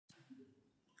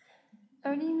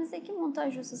Örneğimizdeki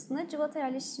montaj dosyasında cıvata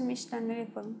yerleştirme işlemleri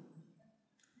yapalım.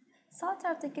 Sağ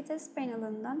taraftaki test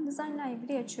panel'ından Design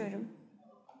Library açıyorum.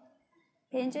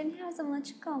 Pencerenin her zaman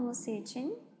açık kalması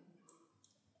için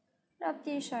Wrap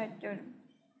diye işaretliyorum.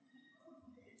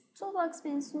 Toolbox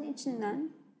menüsünün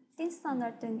içinden, dil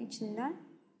standartlarının içinden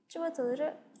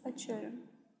cıvataları açıyorum.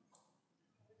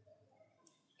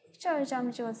 İlk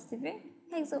çağıracağım cıvata tipi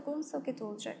hexagon socket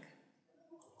olacak.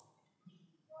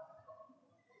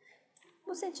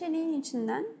 Bu seçeneğin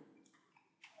içinden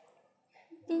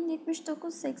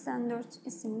 107984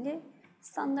 isimli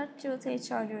standart cıvatayı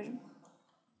çağırıyorum.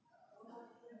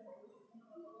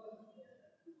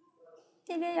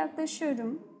 Deliğe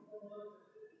yaklaşıyorum.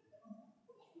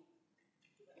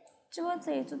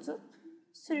 Cıvatayı tutup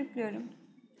sürüklüyorum.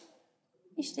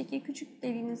 İçteki küçük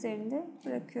deliğin üzerinde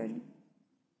bırakıyorum.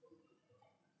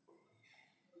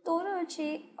 Doğru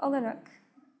ölçeği alarak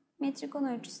metrikon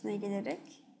ölçüsüne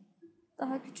gelerek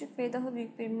daha küçük ve daha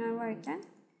büyük birimler varken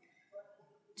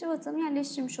cıvatamı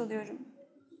yerleştirmiş oluyorum.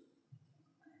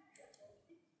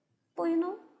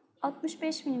 Boyunu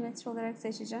 65 mm olarak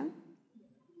seçeceğim.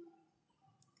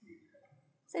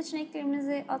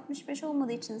 Seçeneklerimizi 65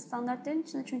 olmadığı için standartların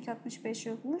içinde çünkü 65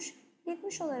 yokmuş.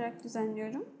 70 olarak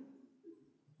düzenliyorum.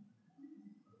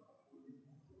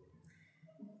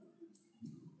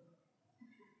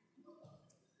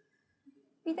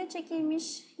 Vida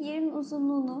çekilmiş yerin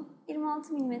uzunluğunu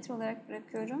 26 mm olarak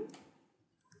bırakıyorum.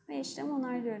 Ve işlemi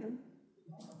onaylıyorum.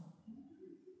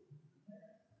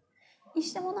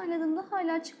 İşlem onayladığımda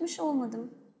hala çıkmış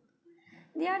olmadım.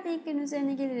 Diğer deliklerin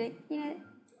üzerine gelerek yine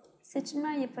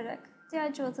seçimler yaparak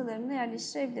diğer cıvatalarımı da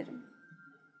yerleştirebilirim.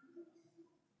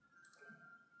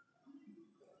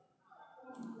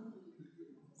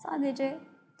 Sadece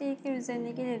delikler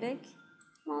üzerine gelerek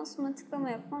mouse'uma tıklama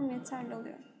yapmam yeterli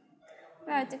oluyor.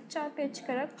 Ve artık çarpıya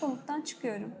çıkarak komuttan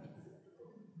çıkıyorum.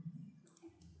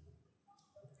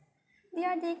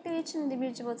 Diğer delikler için de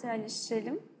bir cıvata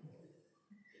yerleştirelim.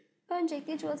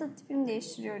 Öncelikle cıvata tipimi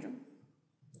değiştiriyorum.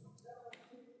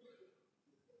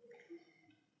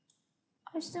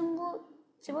 Açtığım bu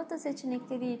cıvata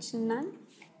seçenekleri içinden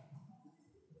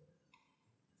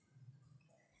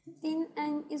DIN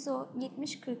N ISO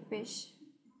 7045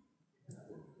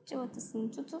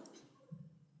 cıvatasını tutup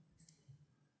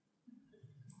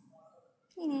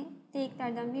yine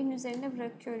deliklerden birinin üzerine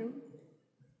bırakıyorum.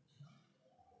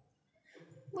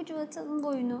 Bu cıvatanın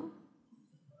boyunu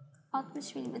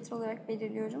 60 mm olarak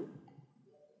belirliyorum.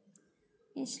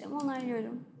 İşlemi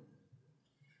onaylıyorum.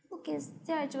 Bu kez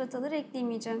diğer cıvataları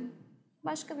ekleyemeyeceğim.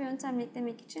 Başka bir yöntemle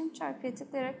eklemek için çarpıya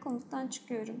tıklayarak komuttan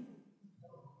çıkıyorum.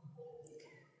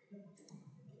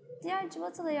 Diğer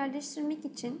cıvataları yerleştirmek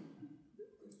için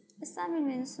Assembly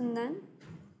menüsünden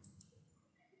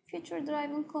Future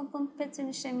Driven Component Pattern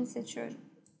işlemini seçiyorum.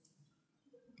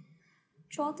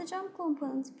 Çoğaltacağım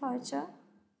komponent parça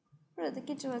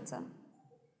buradaki cıvata.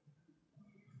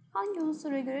 Hangi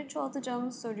unsura göre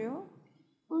çoğaltacağımı soruyor.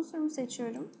 Unsurumu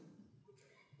seçiyorum.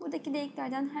 Buradaki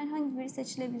deliklerden herhangi biri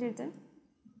seçilebilirdi.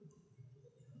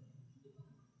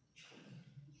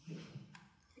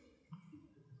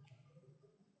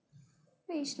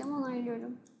 Ve işlemi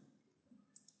onaylıyorum.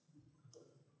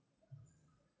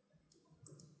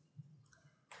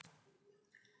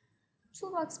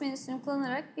 Toolbox menüsünü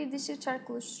kullanarak bir dişli çark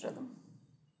oluşturalım.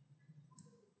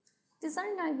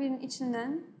 Design Library'nin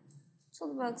içinden,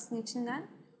 Toolbox'ın içinden,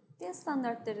 dil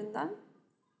standartlarından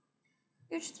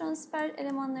güç transfer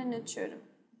elemanlarını açıyorum.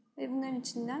 Ve bunların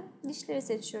içinden dişleri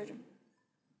seçiyorum.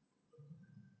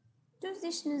 Düz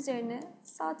dişin üzerine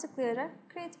sağ tıklayarak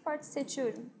Create Part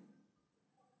seçiyorum.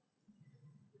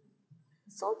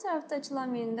 Sol tarafta açılan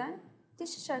menüden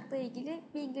dişli çarkla ilgili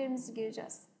bilgilerimizi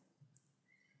gireceğiz.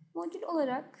 Modül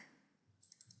olarak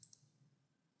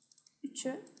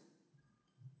 3'ü,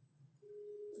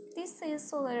 diş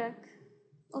sayısı olarak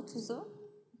 30'u,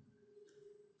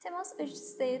 temas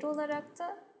açısı değeri olarak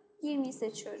da 20'yi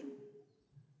seçiyorum.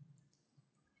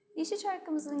 Dişli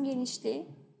çarkımızın genişliği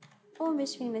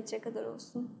 15 mm kadar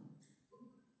olsun.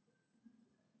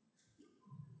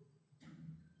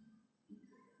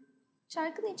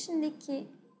 Çarkın içinde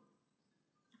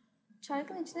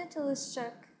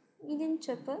çalışacak milin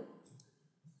çapı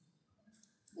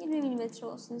 20 mm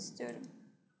olsun istiyorum.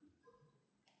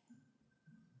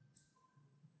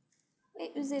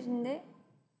 Ve üzerinde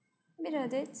bir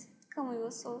adet kamu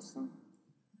yuvası olsun.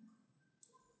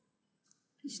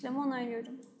 İşlemi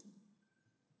onaylıyorum.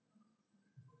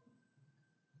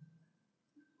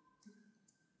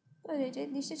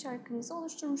 Böylece dişli çarkımızı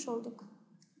oluşturmuş olduk.